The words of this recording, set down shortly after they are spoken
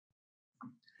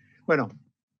Bueno,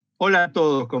 hola a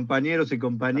todos, compañeros y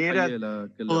compañeras.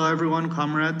 Hello, everyone,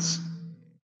 comrades.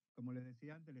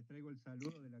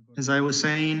 As I was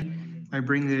saying, I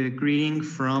bring the greeting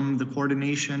from the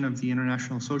coordination of the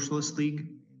International Socialist League.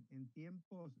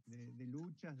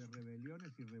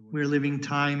 We're living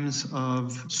times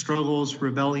of struggles,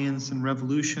 rebellions, and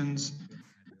revolutions,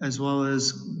 as well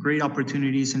as great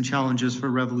opportunities and challenges for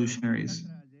revolutionaries.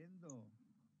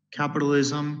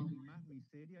 Capitalism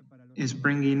is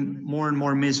bringing more and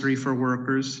more misery for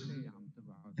workers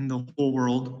in the whole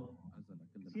world.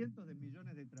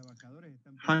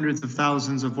 Hundreds of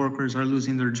thousands of workers are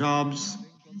losing their jobs,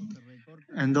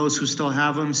 and those who still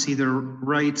have them see their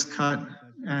rights cut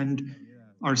and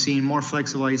are seeing more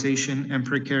flexibilization and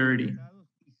precarity.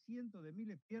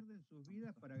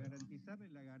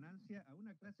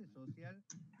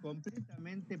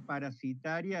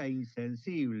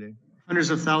 Hundreds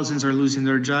of thousands are losing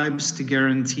their jobs to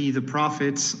guarantee the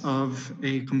profits of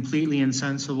a completely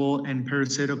insensible and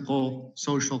parasitical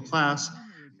social class.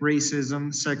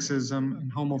 Racism, sexism,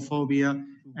 and homophobia,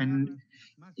 and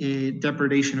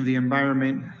depredation of the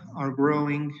environment are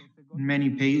growing in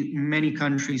many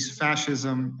countries.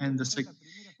 Fascism and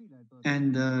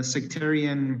the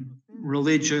sectarian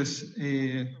religious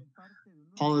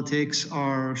politics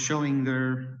are showing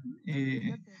their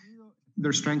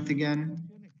strength again.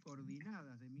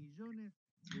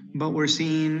 But we're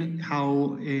seeing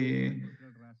how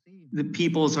the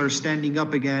peoples are standing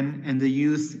up again, and the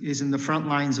youth is in the front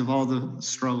lines of all the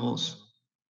struggles.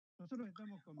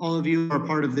 All of you are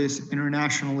part of this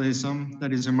internationalism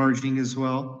that is emerging as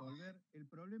well,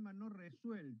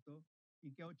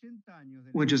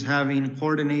 which is having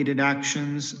coordinated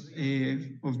actions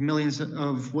of millions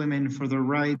of women for their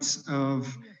rights,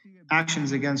 of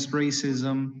actions against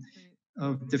racism,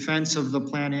 of defense of the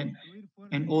planet,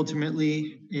 and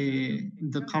ultimately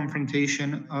the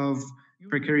confrontation of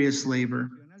precarious labor.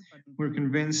 We're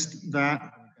convinced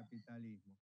that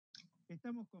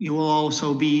you will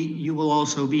also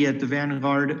be at the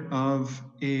vanguard of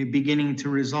beginning to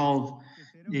resolve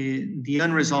the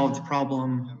unresolved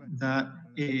problem that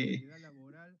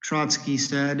Trotsky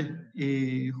said,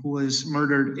 who was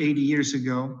murdered 80 years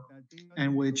ago,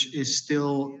 and which is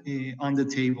still on the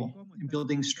table.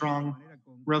 Building strong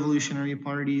revolutionary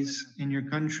parties in your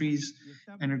countries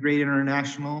and a great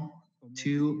international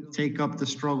to take up the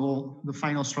struggle, the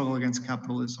final struggle against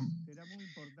capitalism.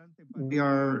 We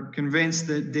are convinced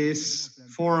that this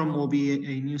forum will be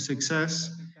a new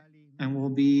success and will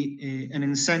be an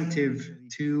incentive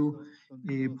to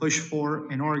push for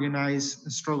and organize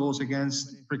struggles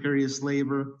against precarious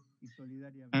labor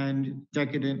and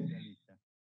decadent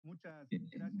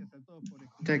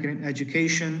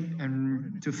education,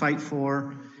 and to fight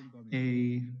for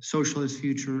a socialist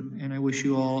future. And I wish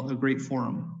you all a great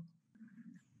forum.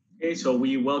 Okay, so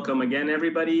we welcome again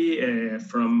everybody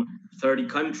from 30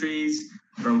 countries,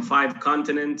 from 5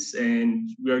 continents, and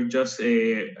we're just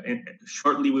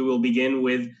shortly we will begin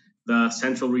with the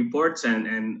central reports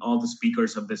and all the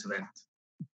speakers of this event.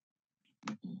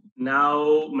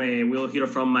 Now we'll hear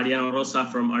from Mariano Rosa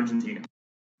from Argentina.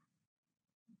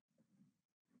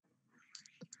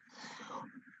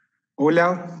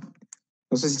 Hola,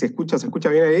 no sé si se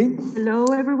escucha bien ahí? Hello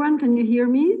everyone, can you hear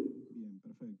me?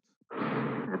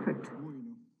 Perfect.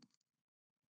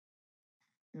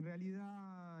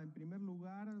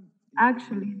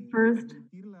 Actually, first,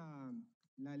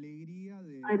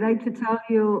 I'd like to tell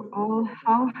you all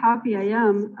how happy I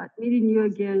am at meeting you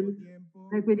again,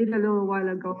 like we did a little while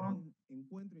ago,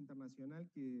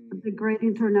 the great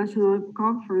international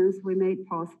conference we made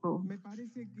possible.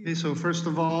 Okay, so first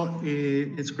of all,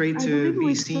 it's great to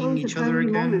be seeing each other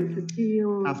again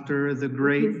after the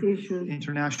great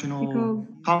international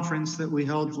conference that we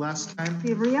held last time.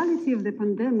 The reality of the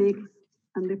pandemic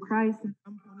and the crisis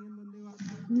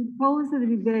impose a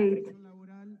debate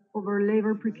over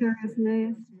labor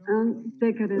precariousness and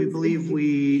decadence. We believe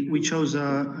we chose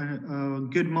a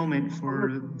good moment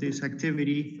for this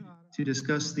activity to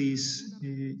discuss these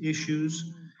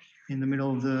issues in the middle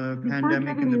of the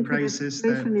pandemic and the crisis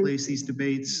that place these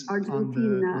debates on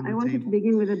the I wanted table. to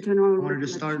begin with a general I wanted to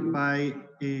start by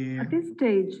at this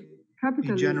stage,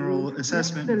 a general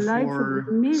assessment before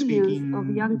speaking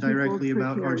directly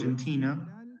about Argentina.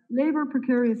 Labor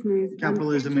precariousness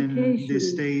Capitalism and in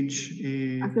this stage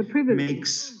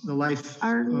makes the life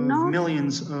of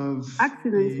millions of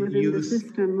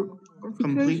youth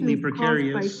completely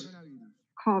precarious.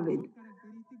 COVID.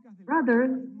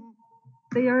 Rather,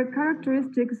 they are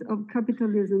characteristics of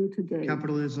capitalism today.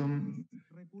 Capitalism.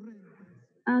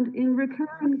 And in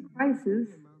recurrent crisis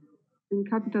in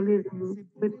capitalism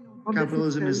with of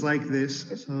Capitalism the is system. like this.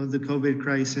 So the COVID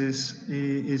crisis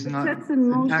is It not sets in an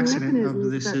motion accident of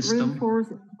mechanisms the that system. reinforce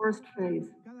the worst phase.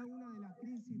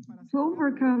 To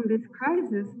overcome this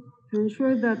crisis, to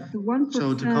ensure that the 1%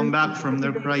 So to come back of the from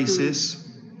their population crisis,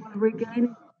 will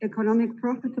regain economic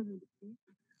profitability,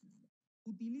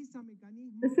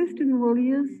 the system will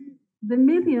use the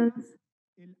millions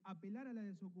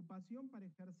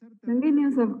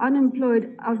of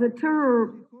unemployed as a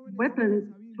terror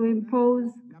weapon to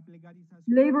impose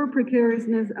labor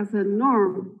precariousness as a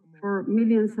norm for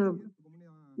millions of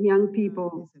young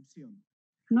people,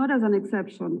 not as an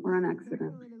exception or an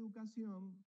accident.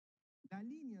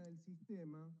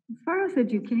 As far as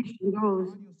education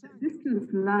goes, the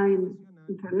distance line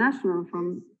international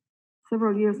from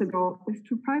several years ago is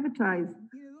to privatize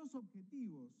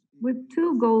with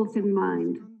two goals in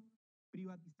mind.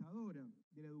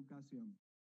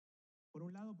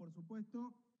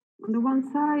 On the one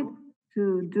side,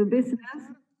 to do business,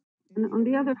 and on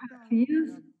the other hand, to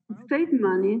use state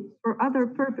money for other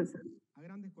purposes,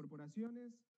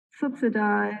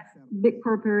 subsidize big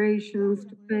corporations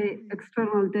to pay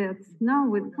external debts. Now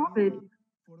with COVID,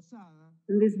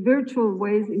 in these virtual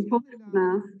ways imposed on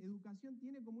us,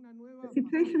 the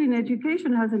situation in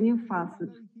education has a new facet.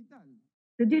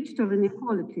 The digital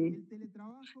inequality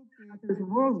happens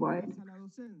worldwide,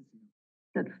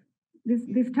 that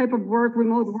this type of work,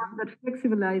 remote work that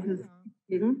flexibilizes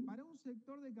teaching,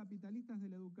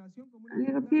 and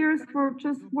it appears for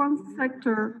just one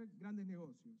sector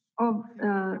of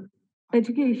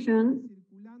education,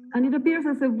 and it appears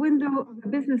as a window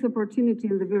of business opportunity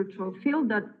in the virtual field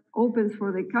that opens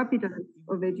for the capitalists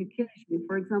of education.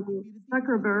 For example,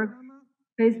 Zuckerberg,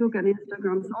 Facebook and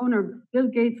Instagram's owner, Bill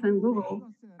Gates and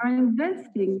Google, are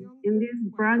investing in this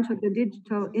branch of the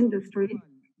digital industry,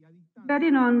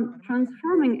 betting on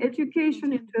transforming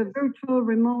education into a virtual,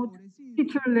 remote,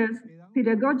 teacherless,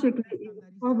 pedagogically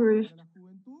impoverished,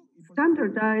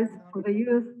 standardized for the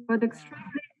youth, but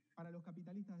extremely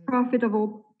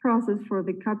profitable process for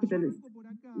the capitalists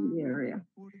in the area.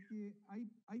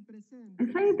 I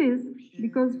say this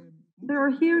because there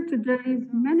are here today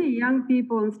many young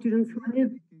people and students who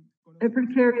live a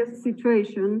precarious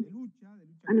situation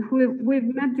and who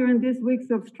we've met during these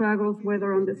weeks of struggles,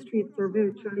 whether on the streets or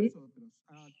virtually,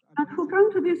 and who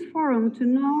come to this forum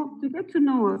to get to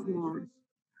know us more,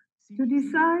 to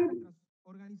decide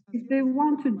if they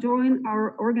want to join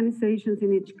our organizations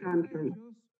in each country.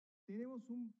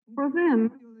 For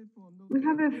them, we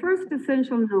have a first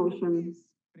essential notion.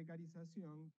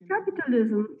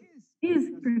 Capitalism is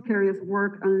precarious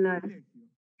work and life.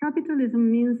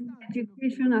 Capitalism means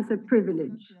education as a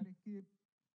privilege.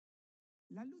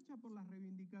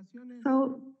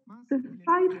 So the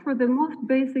fight for the most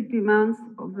basic demands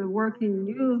of the working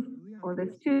youth or the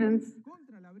students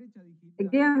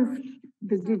against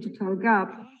the digital gap,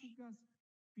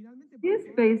 these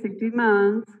basic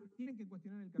demands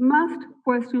must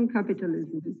question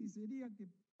capitalism.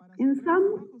 In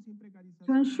some,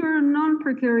 to ensure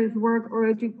non-precarious work or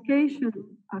education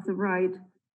as a right,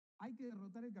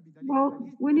 well,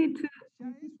 we need to.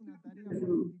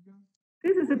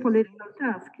 This is a political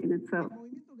task in itself.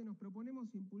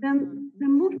 Then the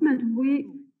movement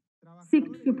we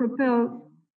seek to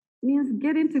propel means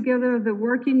getting together the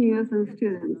working youth and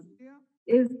students,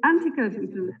 is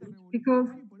anti-capitalist because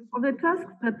of the task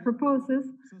that proposes.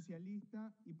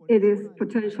 It is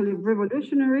potentially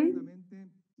revolutionary,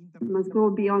 it must go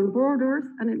beyond borders,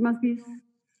 and it must be.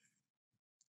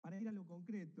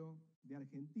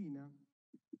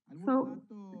 So,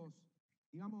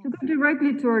 to go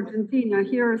directly to Argentina,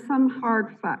 here are some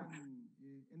hard facts.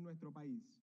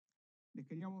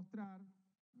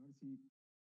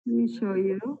 Let me show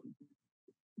you,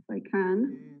 if I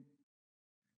can.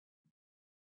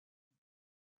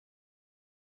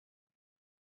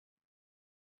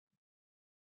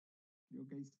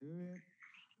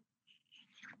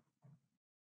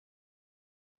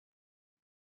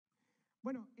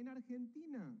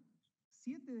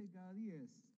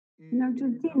 In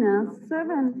Argentina,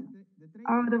 7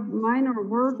 out of minor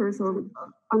workers or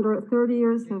under 30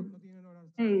 years of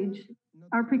age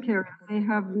are precarious. They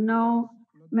have no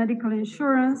medical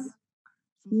insurance,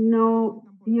 no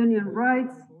union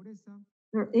rights,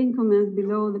 their income is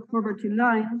below the poverty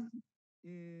line,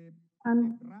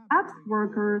 and apps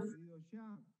workers,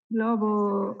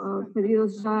 global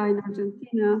pedidos ya in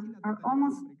Argentina, are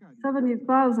almost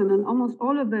 70,000, and almost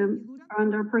all of them are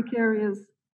under precarious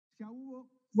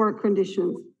work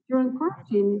conditions. During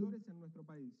quarantine,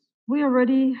 we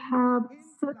already have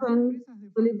 7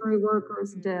 delivery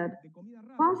workers dead.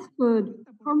 Fast food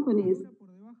companies,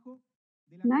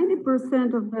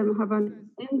 90% of them have an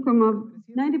income of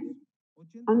 90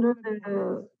 under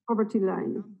the poverty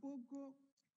line,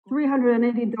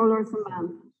 $380 a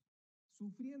month.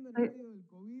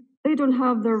 They don't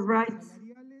have the rights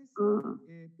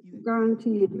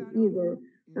guaranteed either.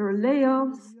 There are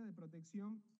layoffs,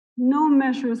 no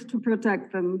measures to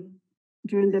protect them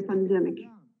during the pandemic.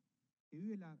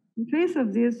 In face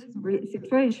of this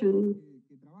situation,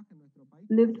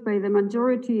 lived by the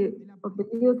majority of the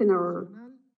youth in our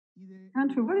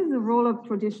country, what is the role of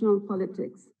traditional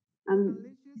politics and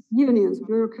unions,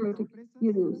 bureaucratic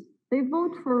unions? They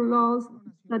vote for laws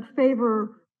that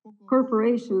favor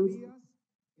corporations.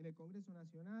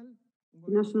 The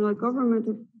national government,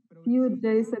 a few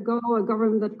days ago, a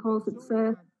government that calls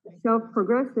itself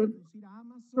progressive,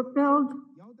 propelled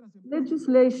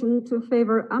legislation to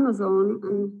favor Amazon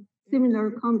and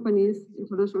similar companies,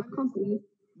 international companies,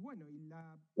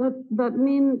 that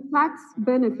mean tax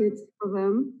benefits for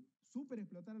them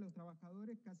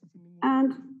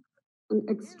and an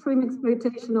extreme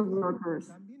exploitation of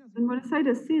workers. In Buenos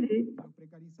Aires City,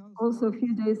 also a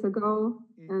few days ago,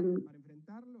 and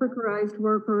precarized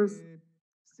workers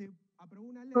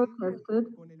protested.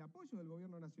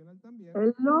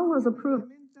 A law was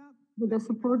approved with the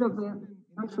support of the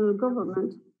national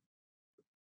government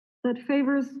that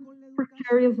favors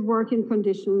precarious working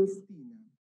conditions.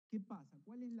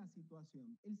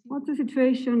 What's the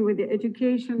situation with the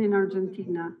education in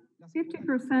Argentina?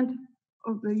 50%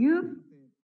 of the youth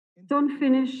don't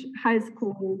finish high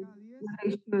school when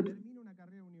they should.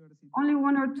 Only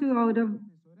 1 or 2 out of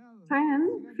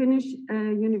 10 finish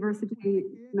a university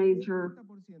major.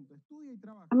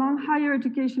 Among higher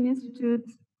education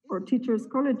institutes or teachers'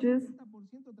 colleges,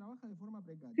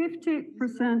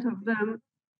 50% of them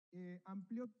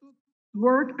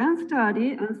work and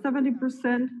study, and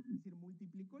 70%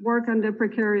 work under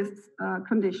precarious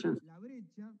conditions.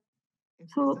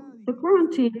 So the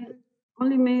quarantine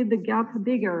only made the gap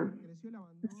bigger.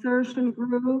 Desertion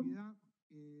grew,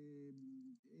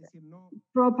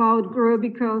 dropout grew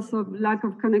because of lack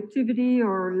of connectivity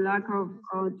or lack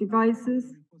of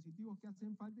devices.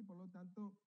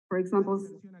 For example,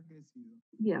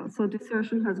 so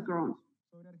desertion has grown.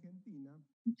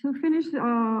 To finish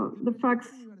the facts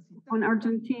on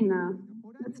Argentina,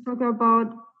 let's talk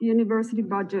about university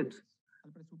budget.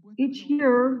 Each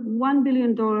year, $1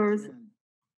 billion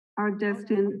are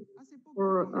destined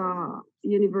for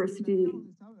the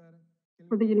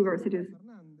universities.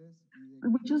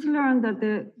 We just learned that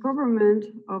the government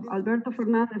of Alberto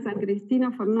Fernandez and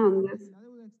Cristina Fernandez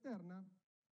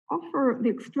offer the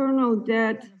external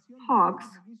debt hawks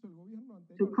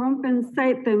to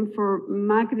compensate them for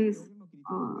Macri's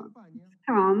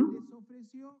scam.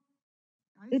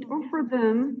 It offered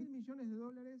them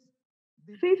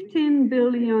 $15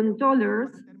 billion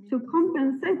to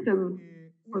compensate them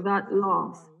for that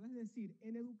loss.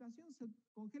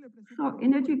 So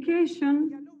in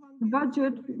education, the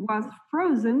budget was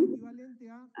frozen,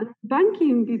 and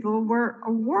banking people were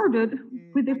awarded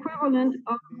with the equivalent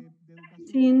of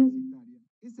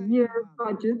 15-year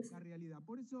budgets.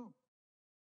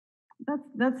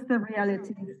 That's the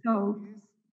reality.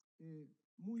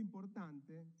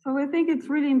 So I think it's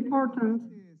really important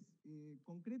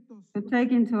to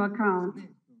take into account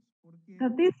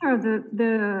that these are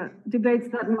the debates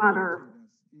that matter.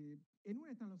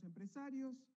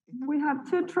 We have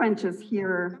two trenches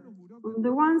here. On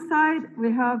the one side,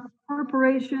 we have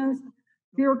corporations,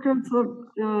 bureaucrats of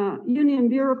union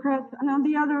bureaucrats, and on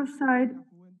the other side,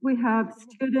 we have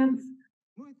students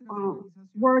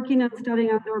working and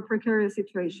studying under precarious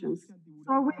situations.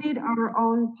 So we need our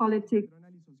own politics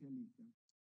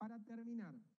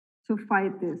to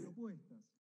fight this.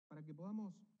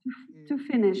 To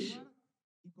finish,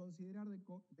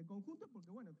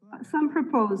 some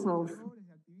proposals.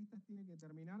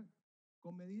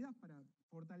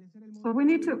 So we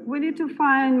need to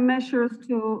find measures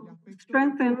to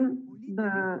strengthen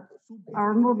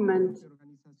our movement.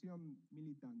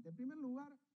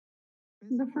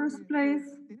 In the first place,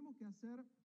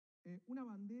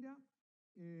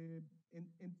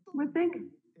 we think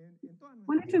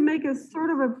we need to make a sort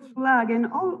of a flag in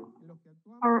all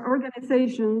our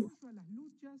organizations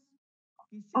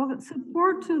of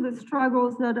support to the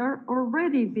struggles that are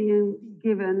already being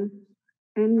given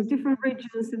in different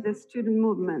regions in the student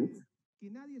movement.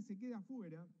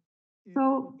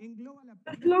 So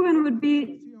the slogan would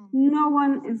be, no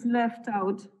one is left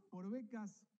out.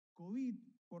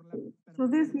 So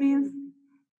this means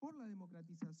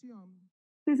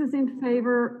this is in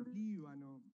favor,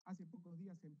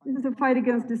 this is a fight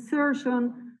against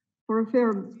desertion, for a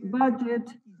fair budget,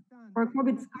 for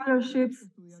COVID scholarships.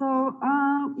 So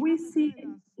we see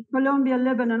Colombia,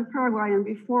 Lebanon, Paraguay, and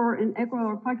before in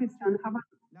Ecuador, Pakistan have an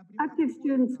active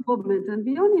students movement. And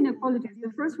beyond inequalities,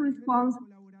 the first response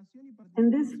in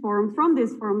this forum, from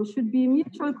this forum, should be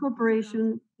mutual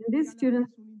cooperation in these student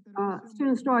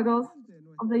struggles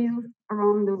of the youth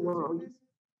around the world.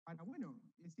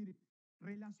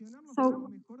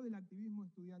 So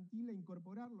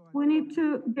we need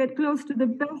to get close to the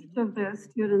best of the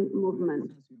student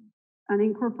movement and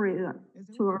incorporate that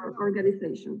to our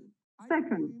organization.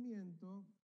 Second,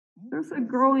 there's a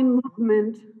growing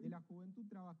movement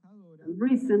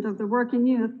recent of the working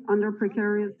youth under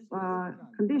precarious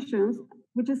conditions,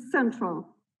 which is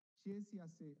central.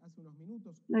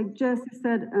 Like Jesse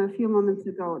said a few moments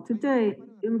ago, today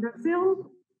in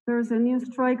Brazil, there's a new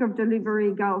strike of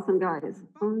delivery gals and guys.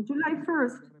 On July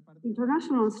 1st,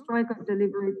 international strike of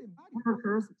delivery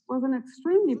workers was an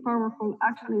extremely powerful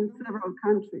action in several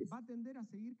countries.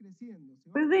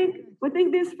 We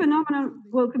think this phenomenon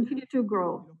will continue to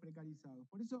grow.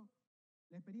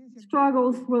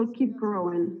 Struggles will keep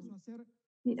growing.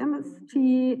 The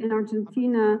MST in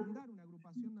Argentina,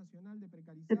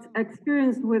 its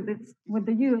experience with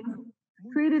the youth,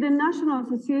 created a national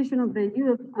association of the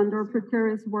youth under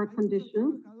precarious work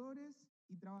conditions.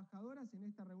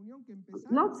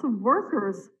 Lots of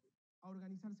workers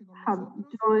have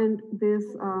joined this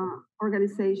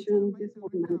organization, this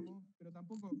movement.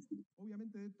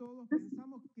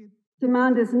 This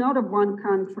demand is not of one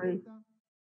country.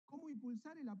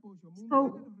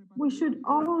 So we should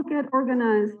all get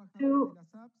organized to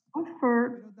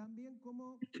offer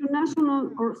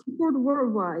international or support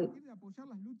worldwide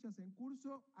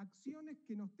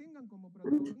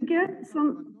and to get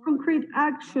some concrete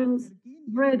actions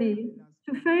ready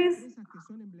to face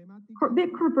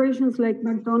big corporations like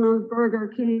McDonald's, Burger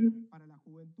King,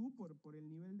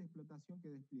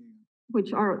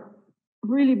 which are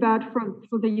really bad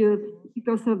for the youth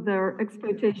because of their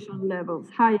exploitation levels,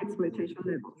 high exploitation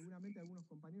levels.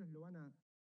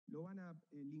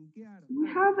 We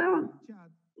have,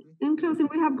 in closing,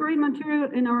 we have great material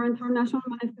in our international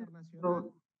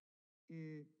manifesto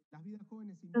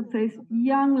that says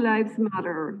Young Lives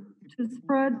Matter to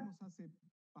spread.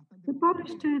 We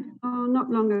published it not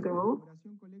long ago.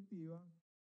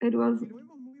 It was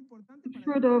a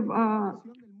fruit of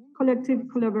collective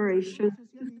collaboration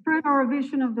to spread our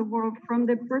vision of the world from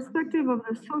the perspective of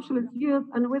the socialist youth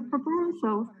and with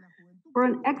proposals for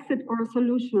an exit or a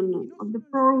solution of the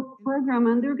program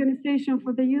and the organization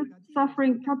for the youth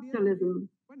suffering capitalism,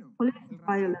 police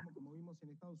violence,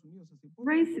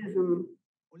 racism,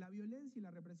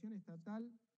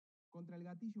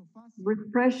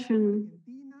 repression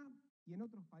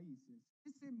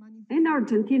in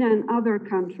Argentina and other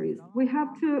countries. We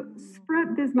have to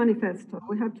spread this manifesto.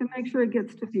 We have to make sure it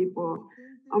gets to people,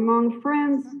 among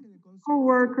friends,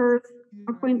 co-workers,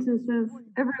 acquaintances,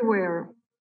 everywhere.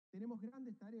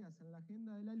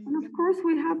 And of course,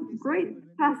 we have great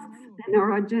tasks in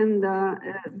our agenda,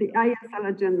 the ISL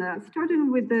agenda,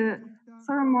 starting with the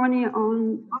ceremony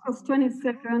on August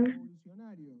 22nd.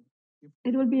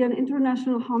 It will be an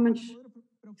international homage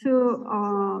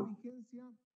to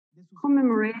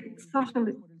commemorate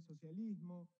socialism,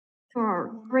 to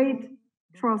our great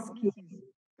Trotsky.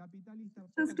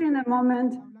 Just in a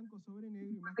moment,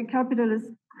 the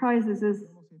capitalist crisis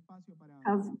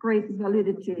has great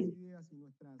validity,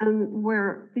 and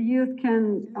where the youth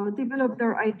can develop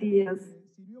their ideas.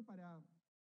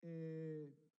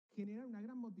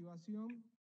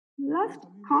 Last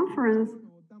conference,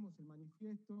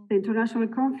 the international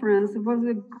conference, was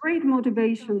a great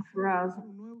motivation for us.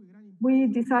 We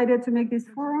decided to make this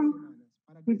forum,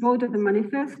 we voted the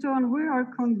manifesto, and we are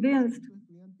convinced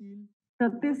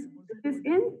that this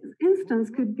instance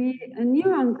could be a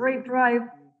new and great drive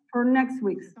for next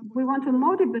week. We want to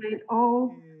motivate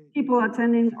all people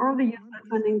attending, all the youth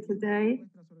attending today,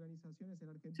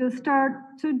 to start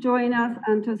to join us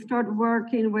and to start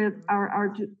working with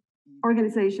our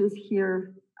organizations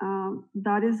here.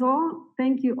 That is all.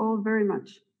 Thank you all very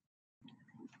much.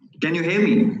 Can you hear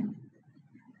me?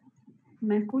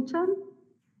 ¿Me escuchan?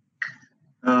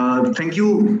 Thank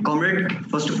you, comrade.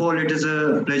 First of all, it is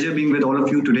a pleasure being with all of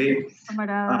you today.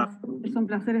 Camaradas, es un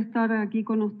placer estar aquí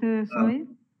con ustedes hoy.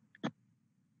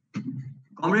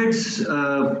 Comrades,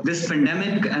 this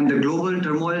pandemic and the global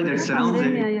turmoil that surrounds y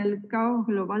it el caos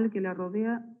global que la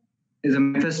rodea is a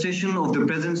manifestation of the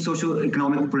present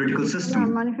socio-economic political es una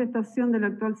system, manifestación del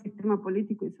actual sistema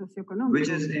político y socioeconómico which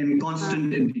is in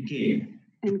constant decay.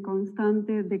 en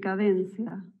constante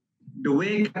decadencia. The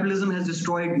way capitalism has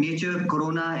destroyed nature,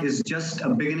 Corona is just a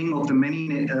beginning of the many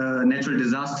natural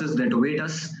disasters that await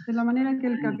us. De la manera que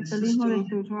el capitalismo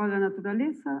destruyó a la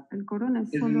naturaleza, el corona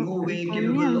es Is solo no way el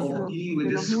capable of comienzo dealing with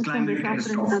de los this muchos climate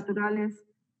desastres catastrophe. naturales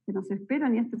que nos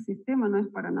esperan y este sistema no es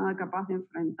para nada capaz de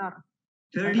enfrentar.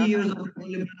 30 years of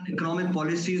neoliberal economic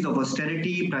policies of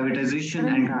austerity, privatization,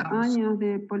 and 30 cuts, años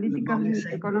de políticas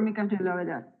económicas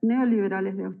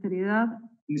neoliberales de austeridad,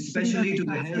 especially to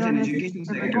the health and education de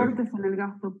sector, recortes en el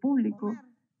gasto público,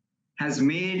 has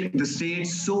made the state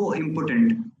so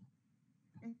impotent.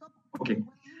 Okay.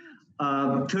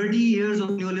 30 years of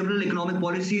neoliberal economic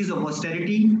policies of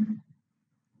austerity.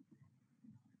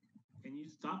 Can you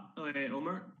stop,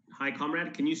 Omar? Hi,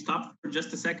 comrade. Can you stop for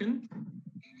just a second?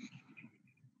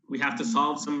 We have to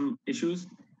solve some issues.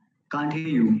 Can't hear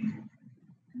you.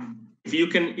 If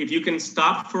you can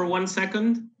stop for 1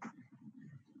 second.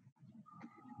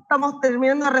 Estamos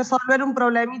terminando de resolver un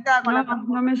problemita con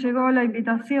no me llegó la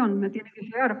invitación, me tiene que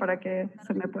llegar para que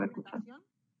se me pueda escuchar.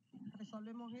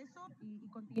 Resolvemos eso y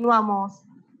continuamos,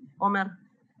 Omer.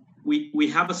 We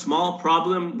have a small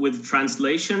problem with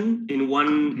translation in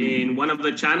one of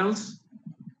the channels.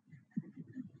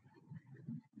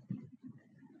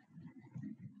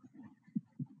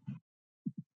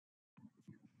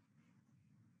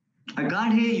 I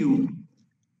can't hear you.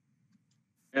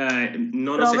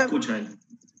 No nos escucha él.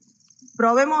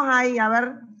 Probemos ahí, a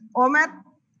ver, Omer.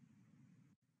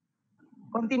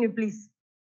 Continue, please.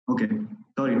 Okay,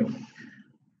 sorry.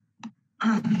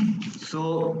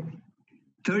 So,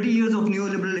 30 years of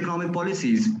neoliberal economic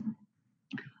policies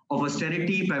of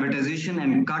austerity, privatization,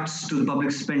 and cuts to the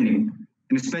public spending,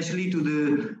 and especially to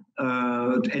the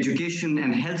education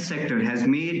and health sector, has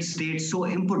made states so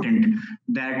impotent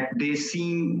that they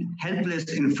seem helpless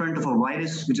in front of a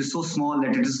virus which is so small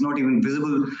that it is not even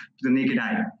visible to the naked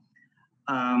eye.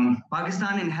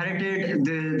 Pakistan inherited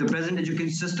the present education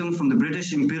system from the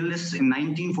British imperialists in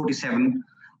 1947,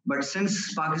 but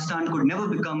since Pakistan could never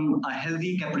become a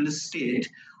healthy capitalist state,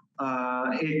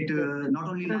 it not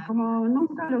only... Pero como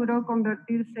nunca logró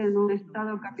convertirse en un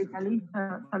estado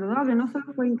capitalista saludable, no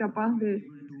solo fue incapaz de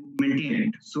maintain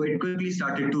it, so it quickly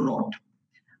started to rot.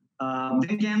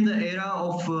 Then came the era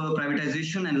of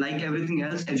privatization, and like everything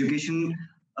else, education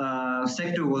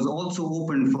sector was also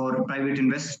open for private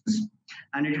investors,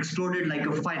 and it exploded like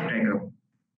a firecracker.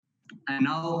 And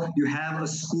now you have a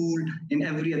school in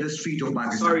every other street of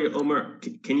Pakistan. Sorry, Omar,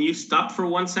 can you stop for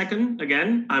 1 second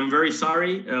again? I'm very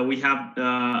sorry. We have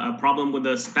a problem with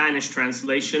the Spanish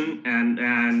translation,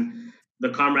 and the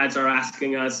comrades are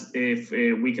asking us if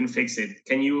we can fix it.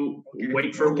 Can you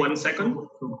wait for 1 second?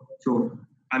 Sure.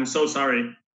 I'm so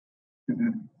sorry.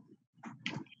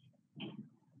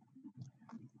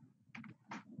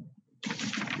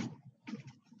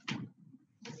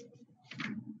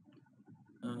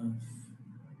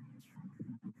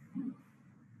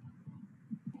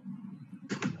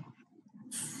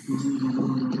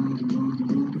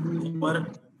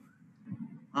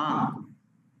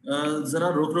 जरा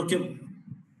रोक रोक के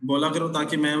बोला करो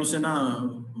ताकि मैं उसे ना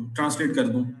ट्रांसलेट कर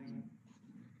दूं.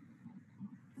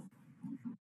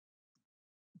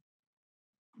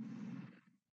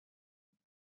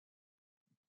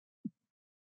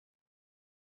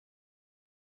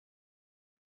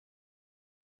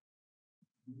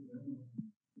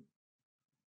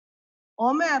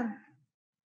 Omer,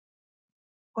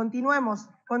 continuemos.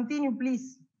 Continue,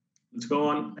 please. Let's go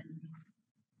on.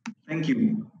 Thank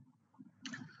you.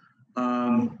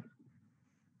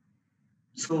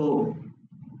 So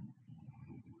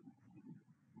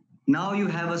now you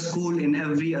have a school in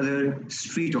every other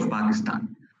street of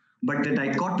Pakistan. But the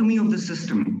dichotomy of the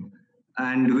system,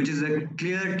 and which is a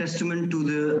clear testament to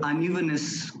the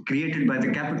unevenness created by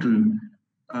the capital,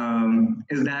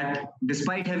 is that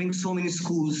despite having so many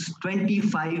schools,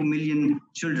 25 million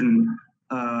children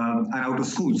are out of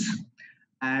schools.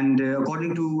 And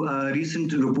according to a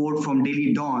recent report from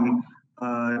Daily Dawn,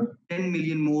 10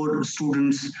 million more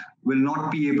students will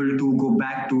not be able to go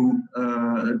back to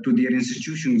their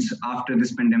institutions after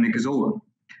this pandemic is over.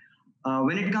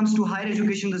 When it comes to higher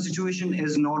education, the situation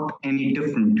is not any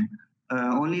different.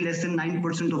 Only less than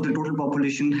 9% of the total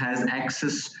population has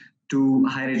access to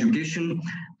higher education.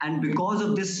 And because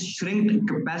of this shrinked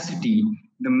capacity,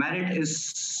 the merit is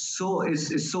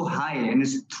so high and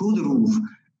is through the roof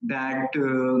that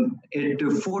it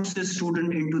forces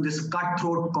students into this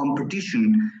cutthroat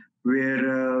competition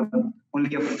where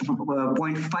only a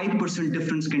 0.5%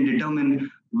 difference can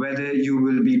determine whether you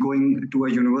will be going to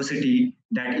a university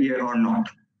that year or not.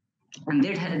 And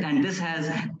this has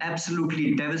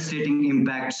absolutely devastating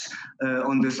impacts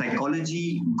on the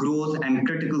psychology, growth, and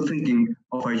critical thinking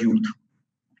of our youth.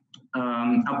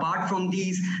 Apart from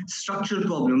these structural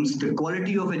problems, the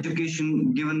quality of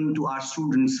education given to our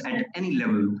students at any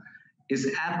level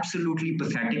is absolutely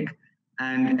pathetic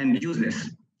and useless.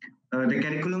 The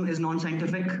curriculum is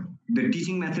non-scientific, the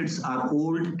teaching methods are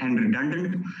old and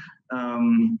redundant,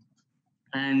 and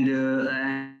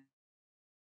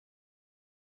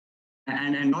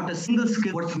not a single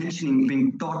skill worth mentioning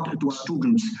being taught to our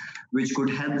students, which could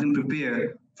help them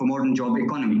prepare for modern job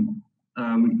economy.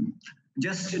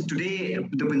 Just today,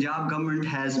 the Punjab government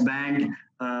has banned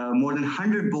more than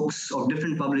 100 books of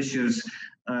different publishers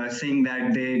saying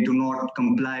that they do not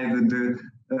comply with the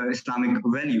Islamic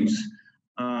values.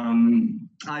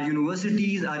 Our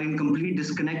universities are in complete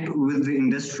disconnect with the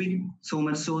industry, so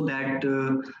much so that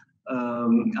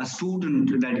a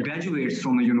student that graduates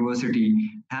from a university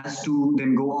has to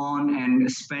then go on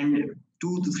and spend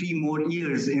 2 to 3 more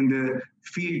years in the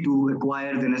field to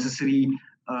acquire the necessary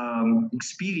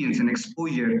experience and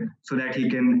exposure so that he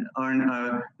can earn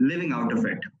a living out of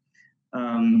it.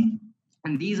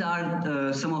 And these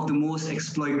are some of the most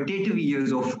exploitative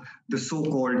years of the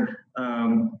so-called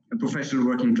professional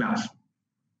working class.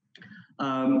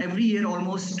 Every year,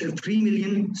 almost 3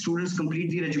 million students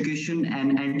complete their education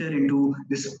and enter into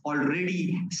this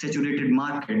already saturated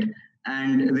market,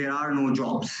 and there are no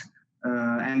jobs.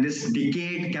 And this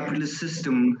decayed capitalist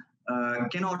system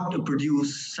cannot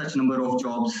produce such number of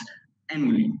jobs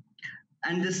annually.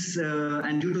 And this,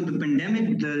 and due to the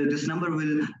pandemic, this number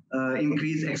will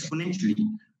increase exponentially.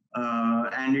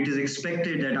 And it is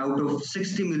expected that out of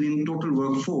 60 million total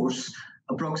workforce,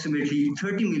 approximately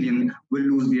 30 million will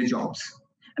lose their jobs.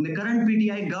 And the current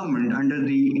PTI government, under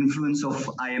the influence of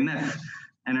IMF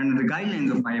and under the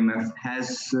guidelines of IMF,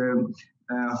 has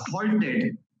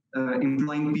halted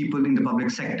employing people in the public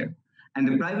sector. And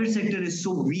the private sector is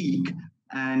so weak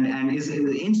and is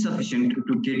insufficient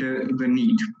to cater the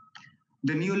need.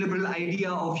 The neoliberal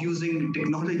idea of using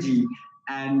technology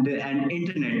and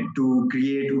internet to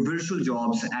create virtual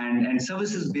jobs and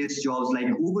services-based jobs like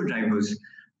Uber drivers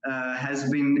has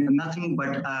been nothing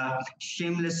but a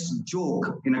shameless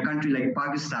joke in a country like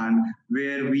Pakistan,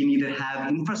 where we neither have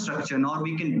infrastructure nor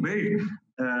we can build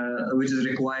which is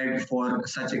required for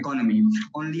such economy.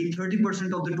 Only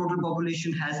 30% of the total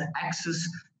population has access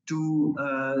to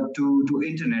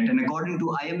internet, and according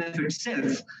to IMF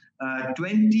itself,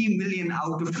 20 million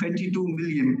out of 22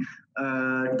 million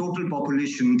total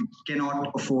population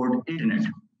cannot afford internet.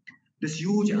 This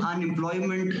huge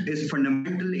unemployment is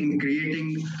fundamental in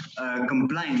creating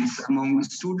compliance among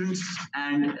students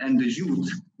and the youth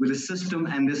with the system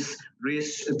and this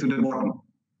race to the bottom.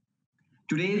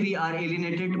 Today, we are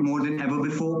alienated more than ever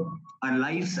before. Our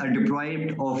lives are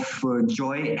deprived of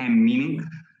joy and meaning,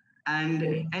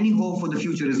 and any hope for the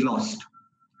future is lost.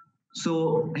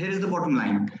 So here is the bottom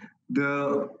line.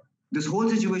 This whole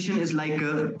situation is like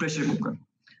a pressure cooker,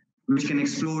 which can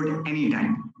explode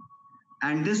anytime.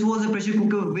 And this was a pressure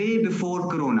cooker way before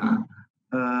Corona.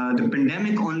 The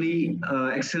pandemic only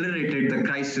accelerated the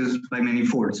crisis by many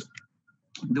folds.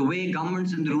 The way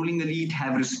governments and the ruling elite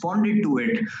have responded to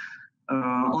it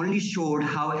only showed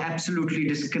how absolutely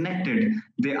disconnected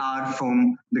they are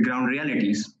from the ground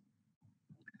realities.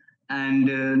 And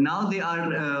now they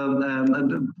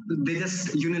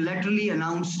just unilaterally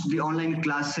announced the online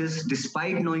classes,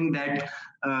 despite knowing that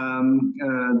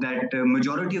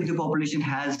majority of the population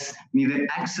has neither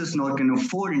access nor can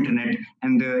afford internet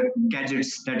and the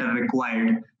gadgets that are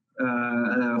required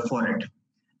for it.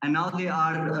 And now they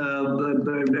are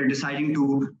deciding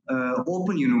to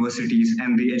open universities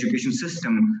and the education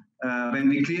system when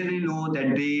we clearly know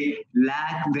that they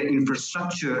lack the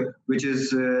infrastructure, which is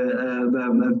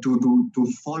to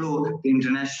follow the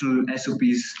international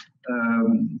SOPs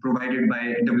provided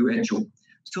by WHO.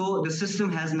 So the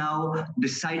system has now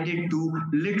decided to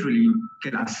literally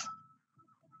kill us.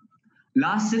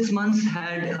 Last 6 months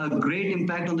had a great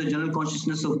impact on the general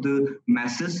consciousness of the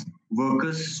masses,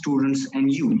 workers, students, and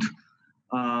youth.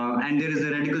 And there is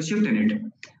a radical shift in it.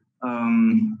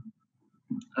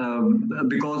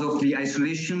 Because of the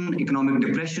isolation, economic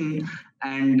depression,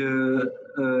 and the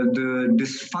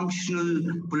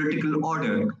dysfunctional political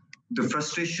order, the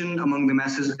frustration among the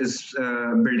masses is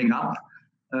building up.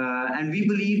 And we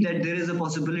believe that there is a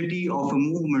possibility of a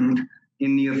movement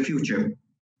in near future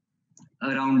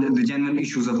around the genuine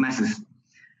issues of masses.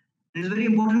 It is very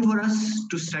important for us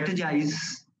to strategize,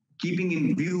 keeping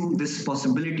in view this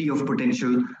possibility of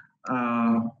potential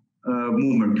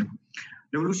movement.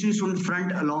 Revolutionary Student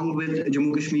Front, along with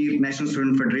Jammu Kashmir National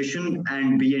Student Federation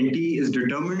and BNT, is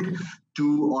determined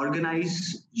to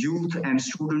organize youth and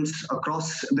students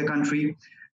across the country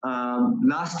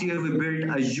Last year, we built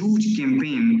a huge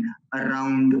campaign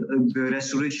around the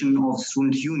restoration of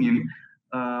student union,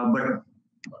 but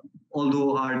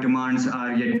although our demands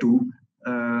are yet to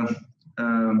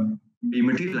be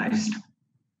materialized.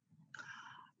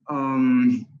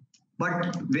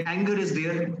 But the anger is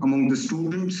there among the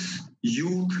students,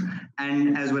 youth,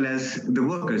 and as well as the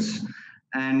workers.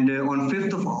 And on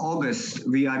 5th of August,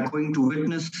 we are going to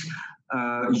witness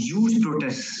huge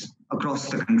protests across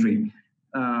the country.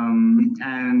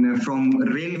 And from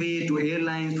railway to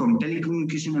airlines, from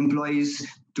telecommunication employees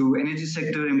to energy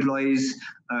sector employees,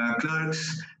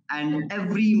 clerks, and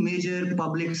every major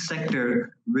public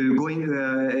sector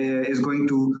is going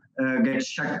to get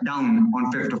shut down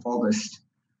on 5th of August.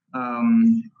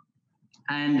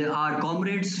 And our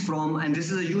comrades from, and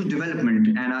this is a huge development,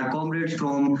 and our comrades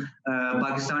from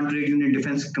Pakistan Trade Union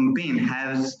Defense Campaign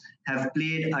have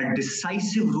played a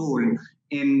decisive role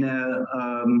in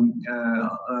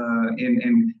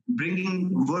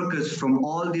bringing workers from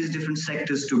all these different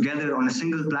sectors together on a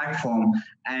single platform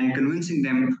and convincing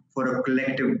them for a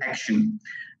collective action.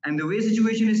 And the way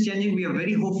situation is changing, we are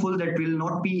very hopeful that we'll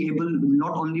not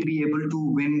only be able to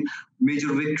win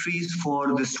major victories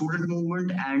for the student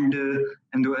movement and the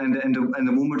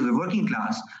movement of the working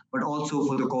class, but also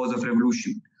for the cause of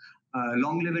revolution.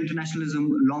 Long live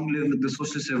internationalism, long live the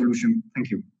socialist revolution.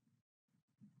 Thank you.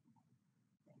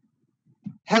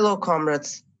 Hello,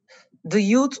 comrades. The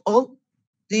youth all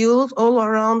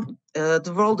around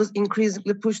the world is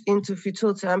increasingly pushed into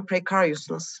futility and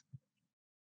precariousness.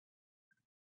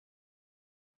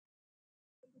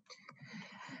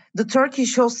 The Turkey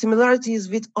shows similarities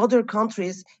with other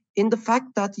countries in the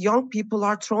fact that young people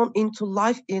are thrown into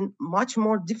life in much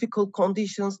more difficult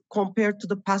conditions compared to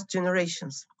the past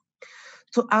generations.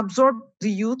 To absorb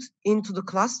the youth into the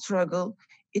class struggle,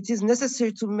 it is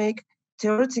necessary to make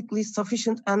theoretically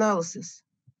sufficient analysis.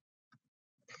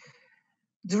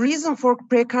 The reason for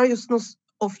precariousness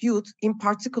of youth in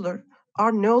particular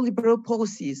are neoliberal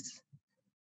policies,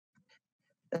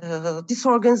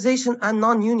 disorganization and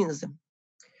non-unionism.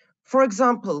 For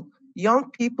example,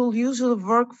 young people usually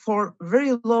work for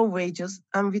very low wages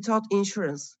and without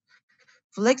insurance.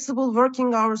 Flexible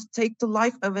working hours take the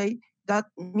life away. That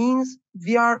means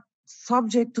we are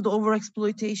subject to the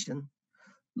overexploitation.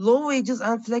 Low wages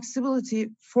and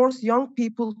flexibility force young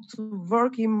people to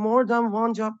work in more than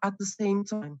one job at the same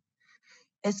time.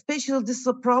 Especially this is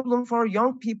a problem for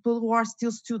young people who are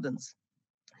still students.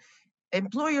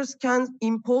 Employers can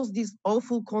impose these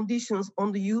awful conditions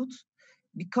on the youth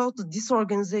because the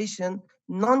disorganization,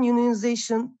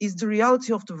 non-unionization is the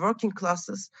reality of the working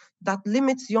classes that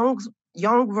limits young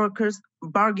workers'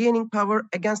 bargaining power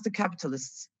against the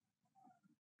capitalists.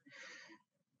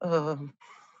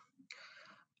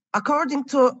 According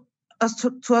to a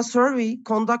survey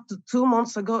conducted 2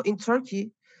 months ago in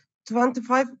Turkey,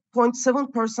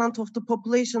 25.7% of the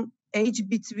population aged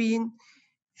between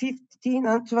 15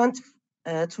 and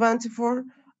 24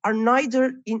 are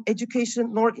neither in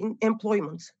education nor in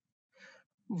employment.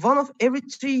 1 of every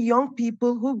 3 young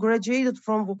people who graduated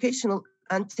from vocational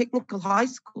and technical high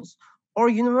schools or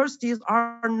universities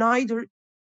are neither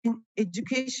in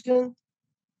education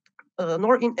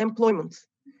nor in employment.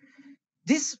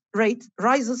 This rate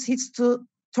hits to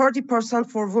 30%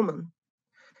 for women.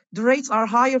 The rates are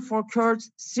higher for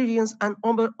Kurds, Syrians, and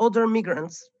other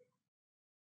migrants.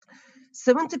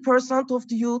 70% of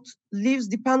the youth lives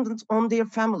dependent on their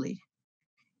family.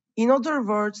 In other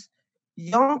words,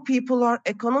 young people are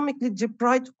economically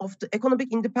deprived of the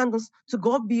economic independence to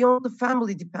go beyond the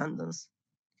family dependence.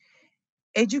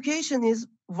 Education is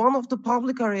one of the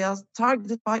public areas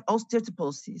targeted by austerity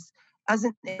policies as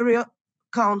an area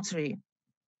country.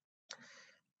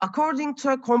 According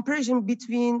to a comparison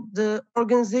between the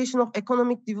Organization of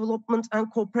Economic Development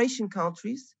and Cooperation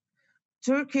countries,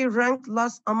 Turkey ranked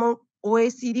last among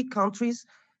OECD countries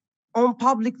on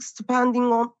public spending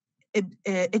on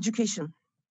education.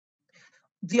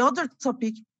 The other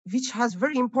topic, which has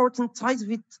very important ties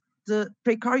with the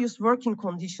precarious working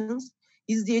conditions,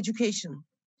 is the education.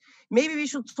 Maybe we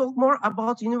should talk more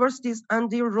about universities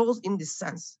and their roles in this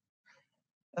sense.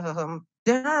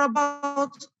 There are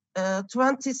about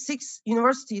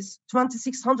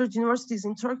 2,600 universities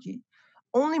in Turkey.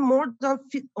 Only more than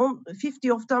 50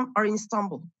 of them are in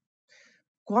Istanbul.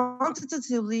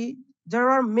 Quantitatively, there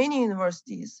are many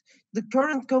universities. The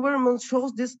current government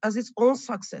shows this as its own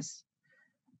success.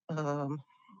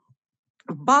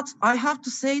 But I have to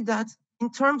say that in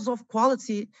terms of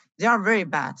quality, they are very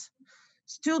bad.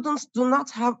 Students do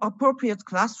not have appropriate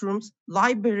classrooms,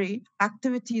 library,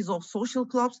 activities of social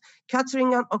clubs,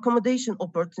 catering and accommodation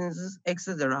opportunities,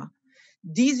 etc.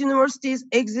 These universities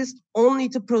exist only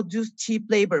to produce cheap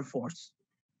labor force.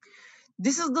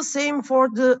 This is the same for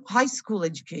the high school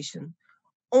education.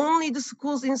 Only the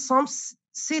schools in some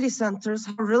city centers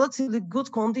have relatively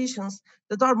good conditions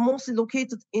that are mostly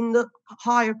located in the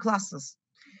higher classes.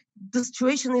 The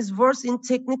situation is worse in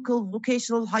technical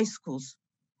vocational high schools.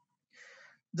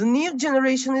 The new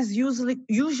generation is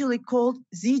usually called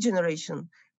Z generation,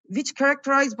 which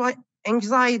characterized by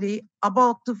anxiety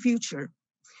about the future.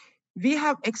 We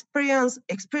have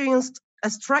experienced a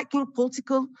striking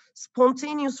political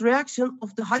spontaneous reaction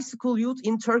of the high school youth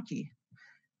in Turkey.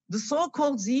 The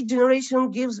so-called Z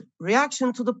generation gives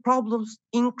reaction to the problems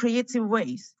in creative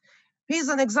ways. Here's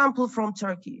an example from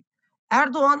Turkey.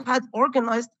 Erdogan had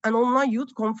organized an online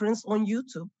youth conference on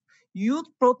YouTube. Youth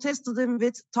protested him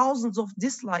with thousands of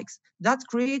dislikes that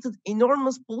created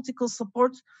enormous political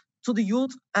support to the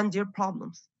youth and their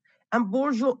problems. And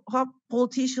bourgeois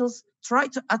politicians try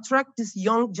to attract this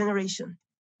young generation.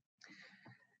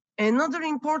 Another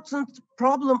important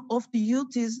problem of the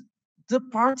youth is the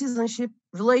partisanship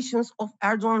relations of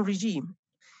Erdogan regime.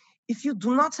 If you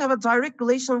do not have a direct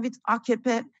relation with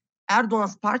AKP,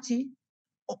 Erdogan's party,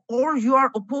 or you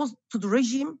are opposed to the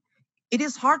regime, it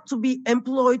is hard to be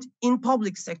employed in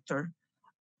public sector.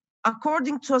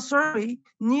 According to a survey,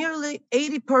 nearly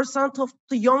 80% of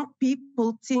the young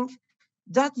people think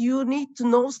that you need to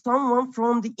know someone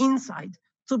from the inside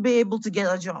to be able to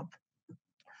get a job.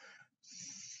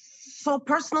 So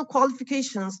personal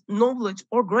qualifications, knowledge,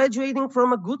 or graduating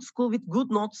from a good school with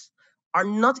good notes are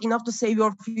not enough to save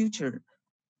your future.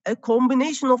 A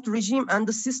combination of the regime and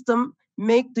the system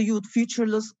make the youth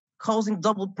futureless, causing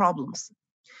double problems.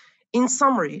 In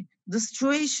summary, the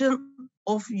situation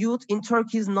of youth in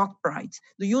Turkey is not bright.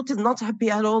 The youth is not happy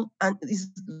at all and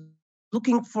is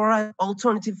looking for an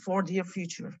alternative for their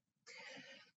future.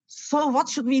 So what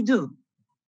should we do?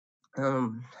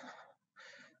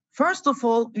 First of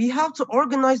all, we have to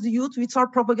organize the youth with our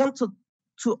propaganda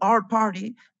to our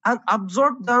party and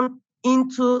absorb them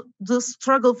into the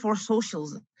struggle for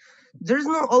socialism. There is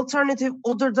no alternative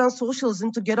other than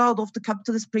socialism to get out of the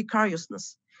capitalist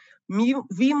precariousness.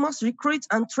 We must recruit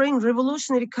and train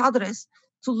revolutionary cadres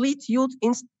to lead youth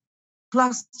in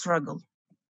class struggle.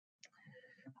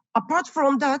 Apart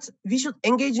from that, we should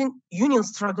engage in union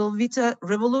struggle with a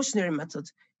revolutionary method,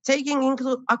 taking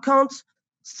into account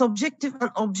subjective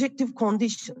and objective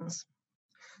conditions.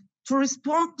 To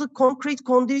respond to concrete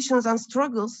conditions and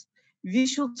struggles, we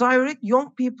should direct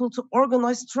young people to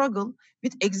organize struggle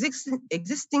with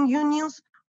existing unions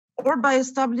or by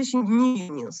establishing new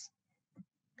unions.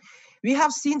 We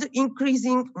have seen the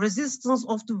increasing resistance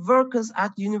of the workers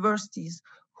at universities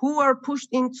who are pushed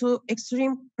into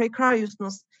extreme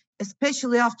precariousness,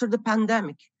 especially after the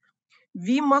pandemic.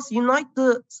 We must unite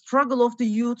the struggle of the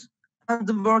youth and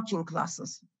the working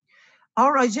classes.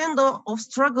 Our agenda of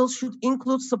struggle should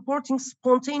include supporting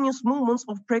spontaneous movements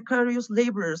of precarious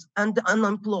laborers and the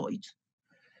unemployed.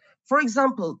 For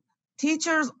example,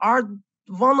 teachers are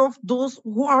one of those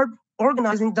who are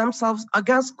organizing themselves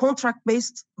against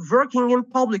contract-based working in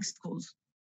public schools.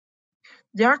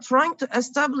 They are trying to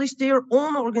establish their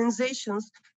own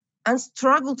organizations and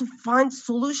struggle to find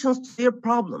solutions to their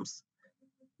problems.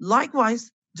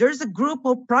 Likewise, there is a group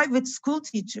of private school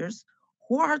teachers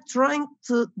who are trying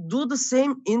to do the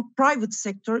same in private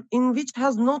sector in which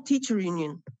has no teacher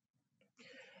union.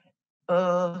 They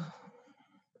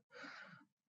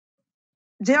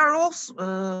are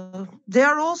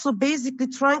also basically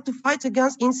trying to fight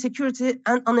against insecurity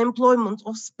and unemployment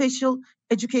of special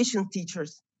education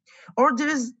teachers. Or there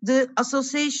is the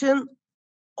Association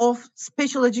of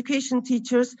Special Education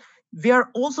Teachers. We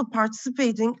are also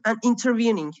participating and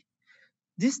intervening.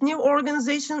 This new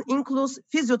organization includes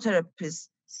physiotherapists,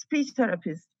 speech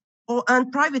therapists,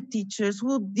 and private teachers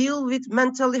who deal with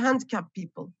mentally handicapped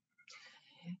people.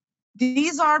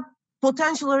 These are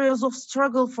potential areas of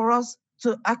struggle for us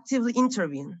to actively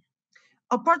intervene.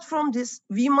 Apart from this,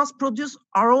 we must produce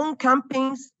our own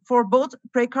campaigns for both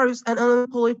precarious and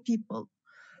unemployed people.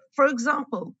 For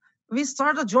example, we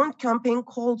start a joint campaign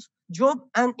called Job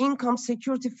and Income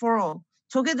Security for All,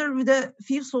 together with a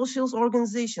few socialist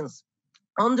organizations.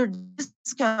 Under this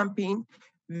campaign,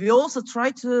 we also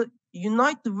try to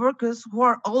unite the workers who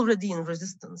are already in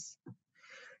resistance.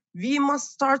 We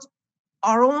must start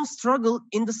our own struggle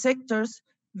in the sectors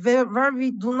where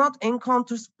we do not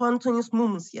encounter spontaneous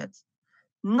movements yet.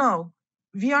 Now,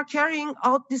 we are carrying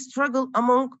out this struggle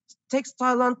among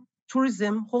textile and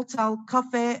tourism, hotel,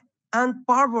 cafe, and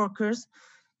bar workers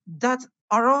that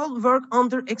are all work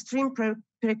under extreme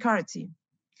precarity.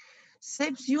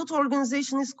 SEP's youth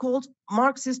organization is called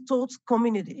Marxist Thought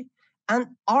Community, And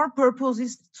our purpose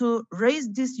is to raise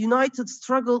this united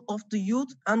struggle of the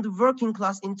youth and the working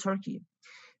class in Turkey.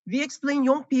 We explain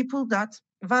young people that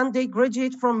when they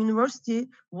graduate from university,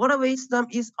 what awaits them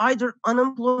is either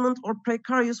unemployment or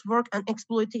precarious work and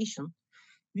exploitation.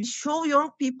 We show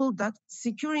young people that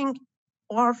securing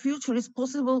our future is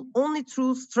possible only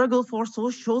through struggle for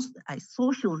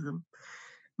socialism.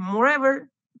 Moreover,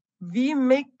 we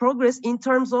make progress in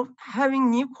terms of having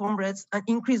new comrades and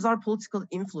increase our political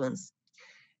influence.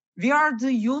 We are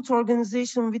the youth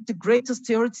organization with the greatest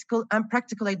theoretical and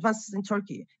practical advances in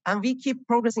Turkey, and we keep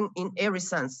progressing in every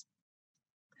sense.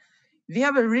 We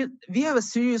have a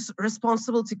serious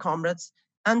responsibility, comrades,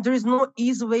 and there is no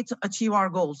easy way to achieve our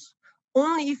goals.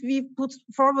 Only if we put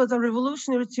forward a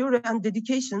revolutionary theory and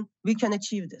dedication, we can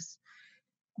achieve this.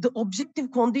 The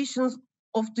objective conditions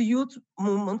of the youth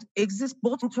movement exist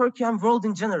both in Turkey and world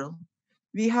in general.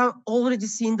 We have already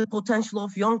seen the potential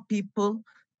of young people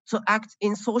to act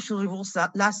in social revolts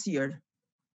last year.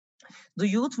 The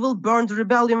youth will burn the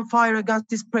rebellion fire against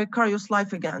this precarious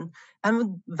life again.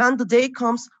 And when the day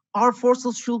comes, our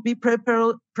forces should be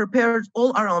prepared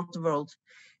all around the world.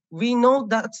 We know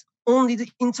that only the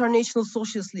International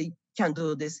Socialist League can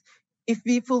do this. If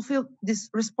we fulfill this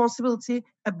responsibility,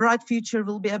 a bright future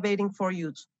will be awaiting for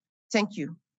youth. Thank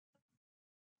you.